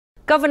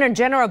Governor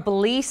General of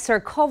Belize, Sir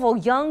Colville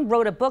Young,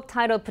 wrote a book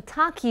titled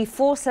Pataki,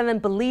 Full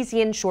 7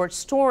 Belizean Short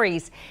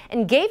Stories,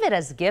 and gave it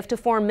as a gift to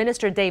Foreign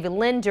Minister David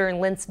Lin during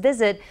Lin's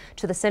visit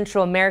to the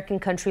Central American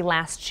country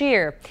last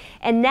year.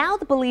 And now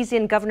the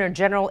Belizean Governor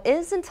General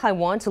is in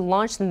Taiwan to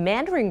launch the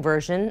Mandarin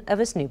version of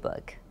his new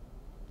book.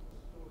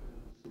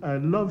 I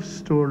love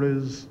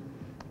stories.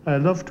 I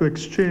love to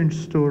exchange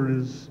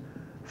stories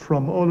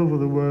from all over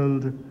the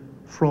world,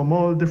 from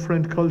all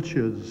different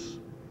cultures.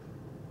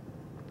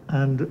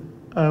 And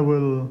I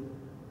will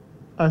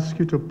ask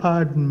you to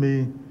pardon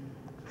me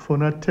for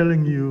not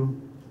telling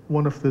you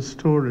one of the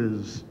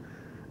stories.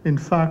 In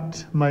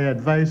fact, my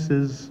advice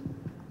is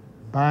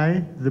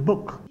buy the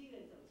book.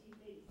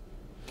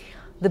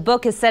 The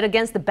book is set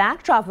against the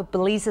backdrop of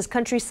Belize's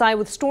countryside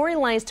with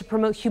storylines to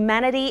promote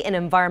humanity and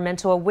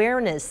environmental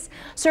awareness.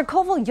 Sir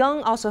Colville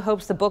Young also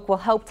hopes the book will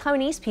help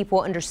Taiwanese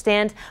people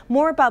understand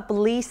more about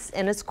Belize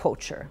and its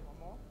culture.